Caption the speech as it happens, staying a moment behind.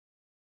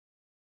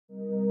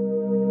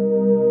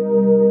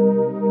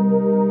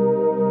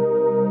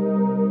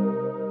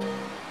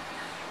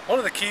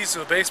keys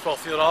to a baseball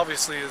field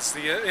obviously is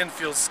the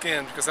infield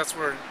skin, because that's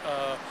where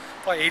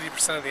probably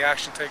 80% of the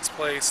action takes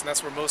place, and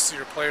that's where most of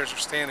your players are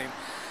standing.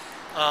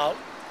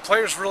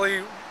 Players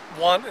really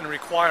want and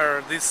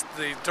require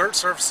the dirt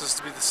surfaces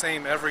to be the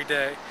same every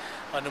day,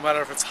 no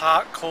matter if it's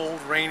hot,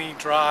 cold, rainy,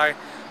 dry.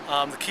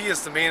 The key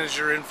is to manage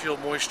your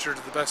infield moisture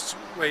to the best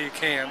way you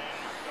can.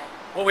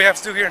 What we have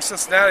to do here in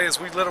Cincinnati is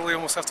we literally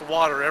almost have to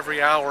water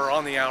every hour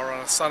on the hour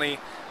on a sunny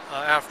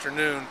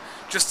afternoon,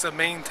 just to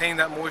maintain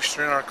that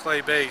moisture in our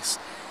clay base.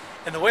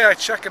 And the way I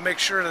check and make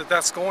sure that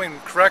that's going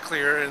correctly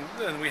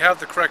and we have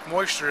the correct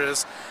moisture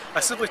is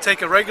I simply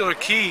take a regular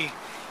key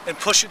and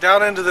push it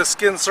down into the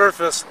skin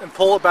surface and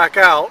pull it back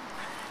out,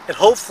 and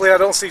hopefully I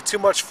don't see too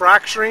much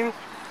fracturing.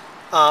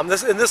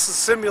 This is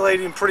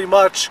simulating pretty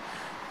much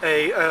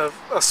a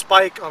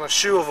spike on a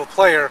shoe of a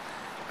player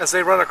as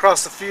they run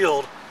across the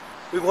field.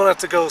 We want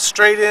it to go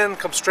straight in,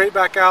 come straight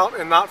back out,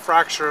 and not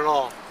fracture at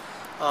all.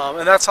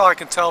 And that's how I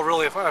can tell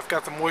really if I've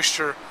got the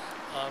moisture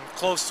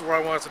close to where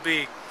I want it to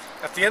be.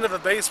 At the end of a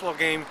baseball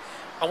game,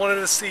 I wanted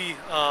to see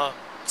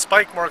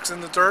spike marks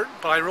in the dirt,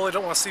 but I really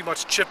don't want to see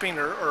much chipping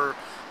or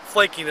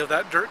flaking of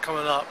that dirt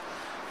coming up.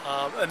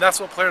 And that's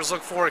what players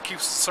look for. It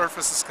keeps the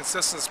surface as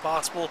consistent as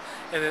possible,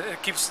 and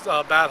it keeps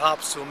bad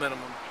hops to a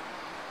minimum.